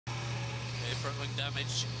front wing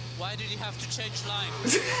damage. Why did he have to change line?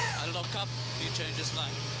 I lock up, he changes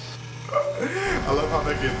line. I love how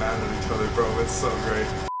they get mad at each other, bro. It's so great.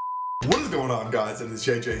 What is going on, guys? It is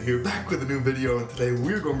JJ here, back with a new video, and today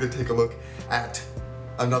we're going to take a look at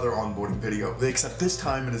another onboarding video. Except this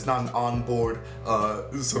time it is not an onboard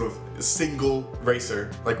sort of single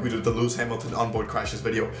racer like we did the Lewis Hamilton onboard crashes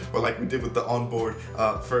video, or like we did with the onboard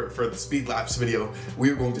for the speed laps video.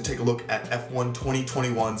 We are going to take a look at F1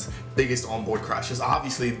 2021's biggest onboard crashes.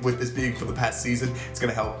 Obviously, with this being for the past season, it's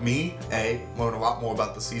going to help me learn a lot more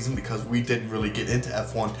about the season, because we didn't really get into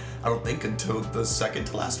F1 I don't think until the second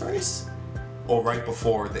to last race, or right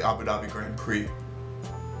before the Abu Dhabi Grand Prix.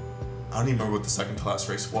 I don't even remember what the second to last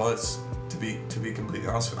race was, to be completely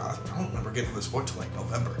honest with you. I don't remember getting to the sport till like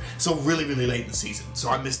November. So really late in the season. So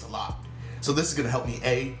I missed a lot. So this is gonna help me,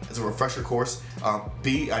 A, as a refresher course.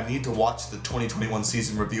 B, I need to watch the 2021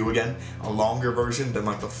 season review again, a longer version than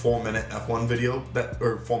like the 4-minute F1 video,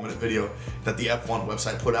 or 4-minute video that the F1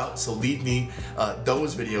 website put out. So leave me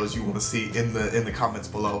those videos you wanna see in the comments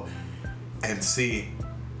below, and see.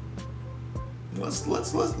 Let's watch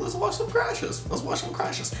some crashes. Let's watch some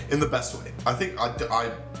crashes in the best way. I think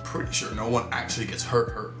I'm pretty sure no one actually gets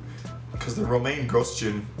hurt, because the Romain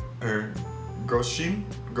Grosjean, or Grosjean.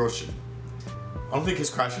 I don't think his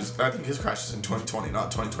crashes. I think his crash is in 2020, not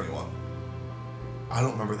 2021. I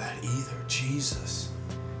don't remember that either. Jesus,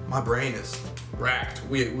 my brain is racked.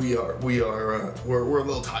 We're a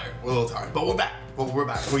little tired. We're a little tired, but we're back. We're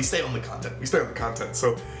back. We stay on the content.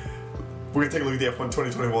 So we're gonna take a look at the F1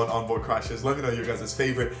 2021 onboard crashes. Let me know your guys'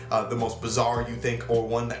 favorite, the most bizarre you think, or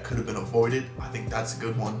one that could have been avoided. I think that's a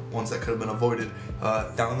good one. Ones that could have been avoided,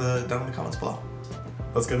 down in the comments below.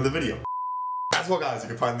 Let's get into the video. As well, guys, you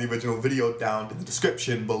can find the original video down in the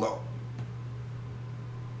description below.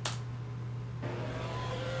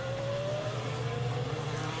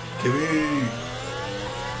 Kiwi.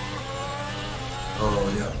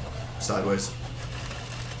 Oh yeah, sideways.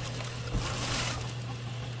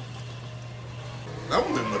 That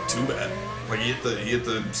one didn't look too bad. Like he hit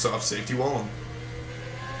the soft safety wall. And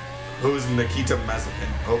who's Nikita Mazepin?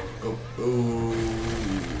 Oh.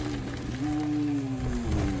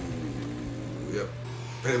 Yep.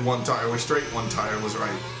 And one tire was straight, one tire was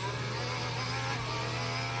right.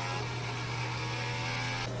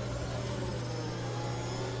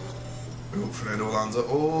 Oh, Fernando Alonso.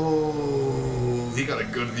 Oh, he got a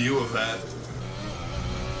good view of that.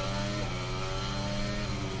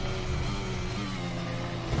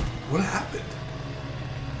 What happened?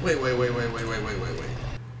 Wait.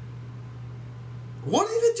 What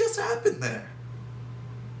even just happened there?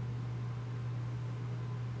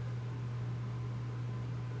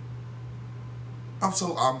 I'm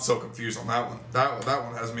so confused on that one. That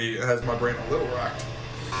one has my brain a little racked.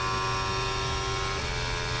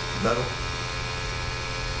 Vettel.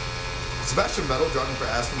 Sebastian Vettel driving for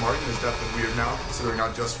Aston Martin is definitely weird now, considering I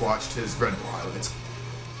just watched his Red Bull highlights.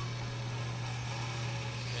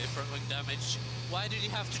 Front wing damage. Why did he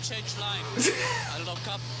have to change line? I lock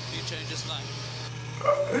up, he changes line.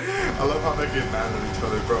 I love how they get mad at each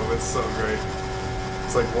other, bro. It's so great.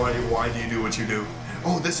 It's like, why do you do what you do?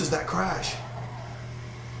 Oh, this is that crash.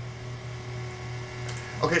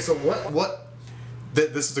 Okay, so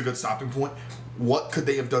this is a good stopping point. What could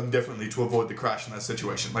they have done differently to avoid the crash in that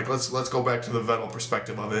situation? Like, let's go back to the Vettel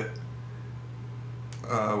perspective of it.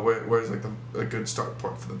 Where's like a good start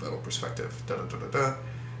point for the Vettel perspective?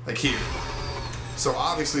 Like here. So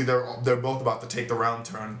obviously they're both about to take the round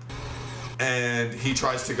turn, and he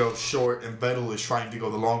tries to go short, and Vettel is trying to go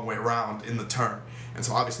the long way around in the turn. And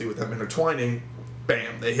so obviously with them intertwining,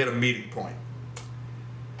 bam, they hit a meeting point.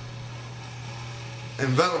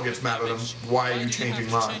 And Vettel gets mad at him. Why are you changing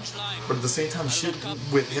line? But at the same time,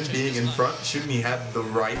 with him being in front, shouldn't he have the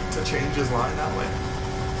right to change his line that way?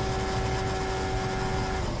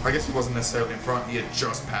 I guess he wasn't necessarily in front. He had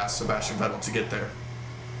just passed Sebastian Vettel to get there.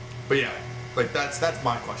 But yeah, like that's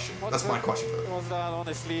my question. That's my question for him. Was that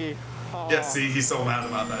honestly? Yeah, see, he's so mad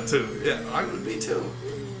about that too. Yeah, I would be too.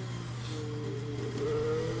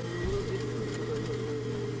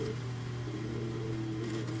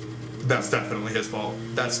 That's definitely his fault.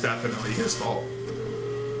 That's definitely his fault.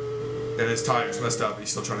 And his tire's messed up. He's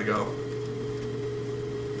still trying to go.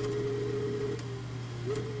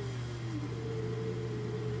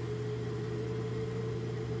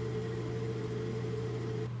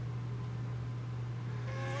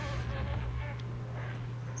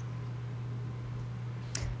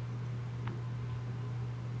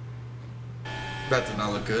 That did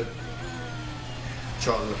not look good.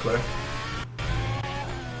 Charles Leclerc.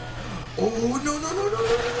 Oh, no.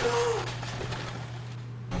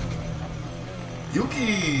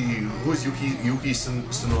 Yuki! Who's Yuki? Yuki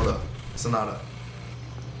Sonata.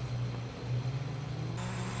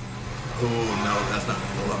 Oh no, that's not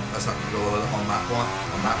gonna go up. That's not gonna go on that one.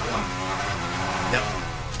 On that one. Yep.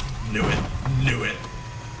 Knew it.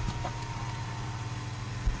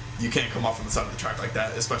 You can't come off on the side of the track like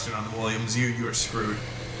that, especially on the Williams. You are screwed.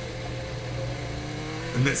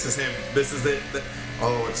 And this is him. This is it.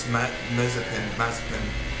 Oh, it's Mazepin.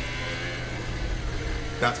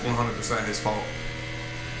 That's 100% his fault.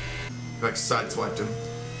 Like sideswiped him.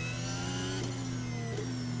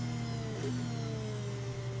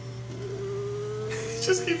 He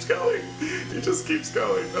just keeps going. He just keeps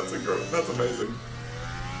going. That's amazing.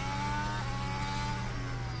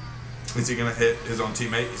 Is he gonna hit his own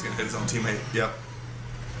teammate? He's gonna hit his own teammate. Yep.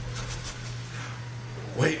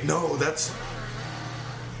 Wait, no, that's.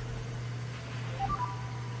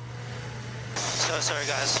 So sorry,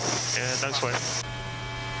 guys. Yeah, that's fine.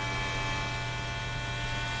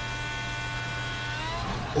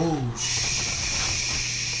 Oh shit!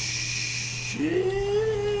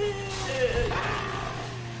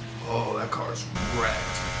 Oh, that car's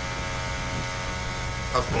wrecked.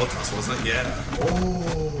 That was Bottas, wasn't it? Yeah.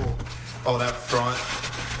 Oh, that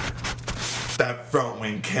front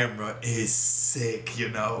wing camera is sick, you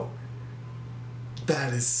know.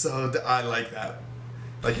 That is so. I like that.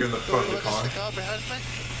 Like you're in the front of the car. Is the car behind me?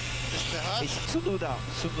 Just behind? It's Tsunoda.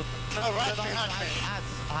 No, right behind me.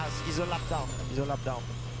 He's a lap down.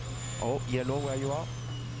 Oh, yellow where you are.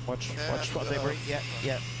 Watch what they bring. Yeah.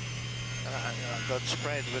 I got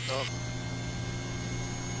sprayed with all.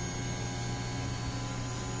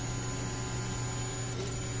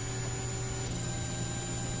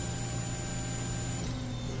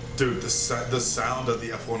 Dude, the sound of the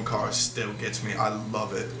F1 car still gets me. I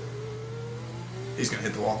love it. He's gonna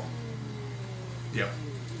hit the wall. Yep.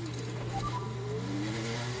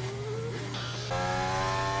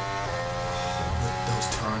 Those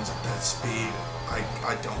turns at that speed,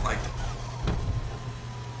 I don't like them.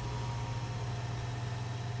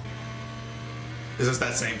 Is this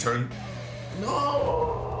that same turn?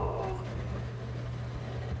 No.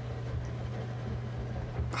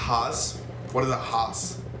 Haas? What is a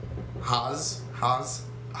Haas? Haas.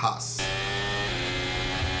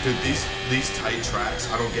 Dude, these tight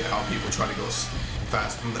tracks, I don't get how people try to go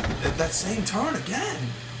fast from that same turn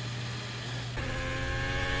again.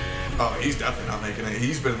 Oh, he's definitely not making it.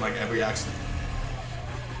 He's been in like every accident.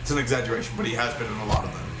 It's an exaggeration, but he has been in a lot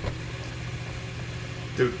of them.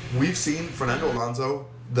 Dude, we've seen Fernando Alonso,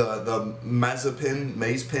 the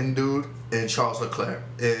Mazepin dude, and Charles Leclerc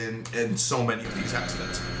in so many of these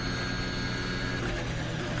accidents.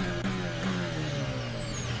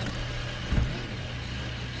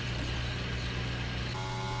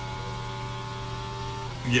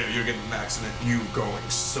 Yeah, you're getting an accident. You going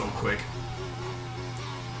so quick.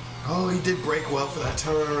 Oh, he did brake well for that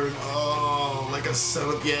turn. Oh, like a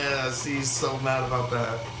seventh. Yes, he's so mad about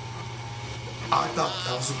that. I thought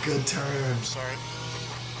that was a good turn. Sorry.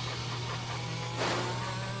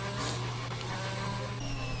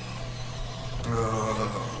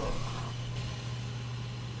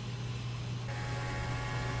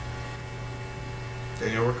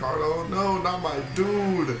 Daniel Ricciardo? No, not my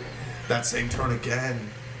dude. That same turn again.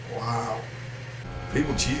 Wow.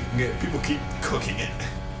 People cheating it. People keep cooking it.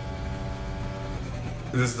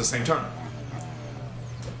 This is the same turn.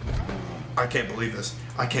 I can't believe this.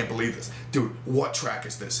 I can't believe this. Dude, what track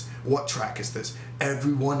is this? What track is this?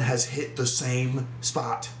 Everyone has hit the same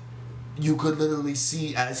spot. You could literally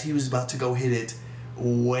see as he was about to go hit it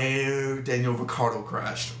where Daniel Ricciardo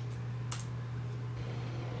crashed.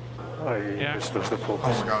 Oh, yeah. You're supposed to focus.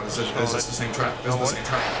 Oh my god, is this the same track? This is the same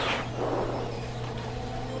track.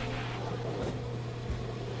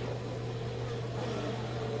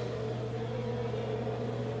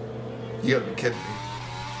 You gotta be kidding me.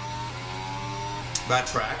 That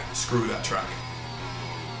track, screw that track.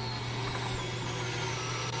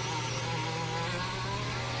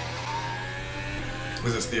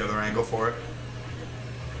 Was this the other angle for it?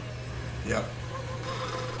 Yep.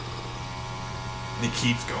 And he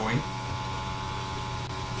keeps going.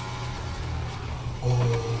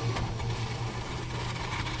 Oh.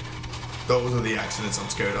 Those are the accidents I'm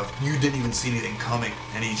scared of. You didn't even see anything coming,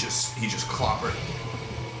 and he just clobbered.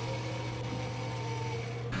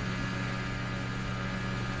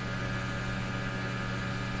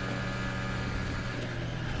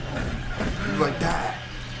 Like that.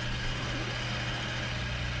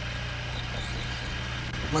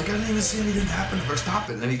 Like I didn't even see anything happen to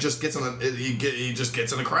Verstappen, and he just gets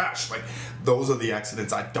in a crash. Like those are the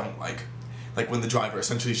accidents I don't like. Like when the driver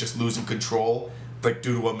essentially is just losing control, like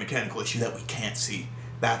due to a mechanical issue that we can't see.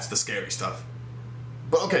 That's the scary stuff.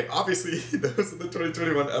 But okay, obviously those are the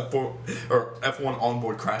 2021 F1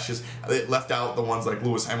 onboard crashes. They left out the ones like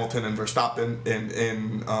Lewis Hamilton and Verstappen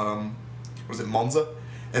in was it Monza?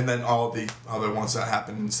 And then all the other ones that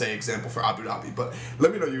happened, say example for Abu Dhabi. But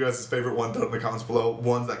let me know you guys' favorite one down in the comments below.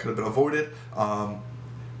 Ones that could have been avoided.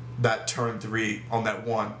 That turn 3 on that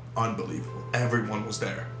one, unbelievable. Everyone was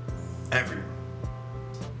there. Everyone.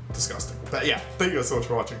 Disgusting. But yeah, thank you guys so much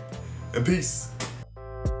for watching. And peace.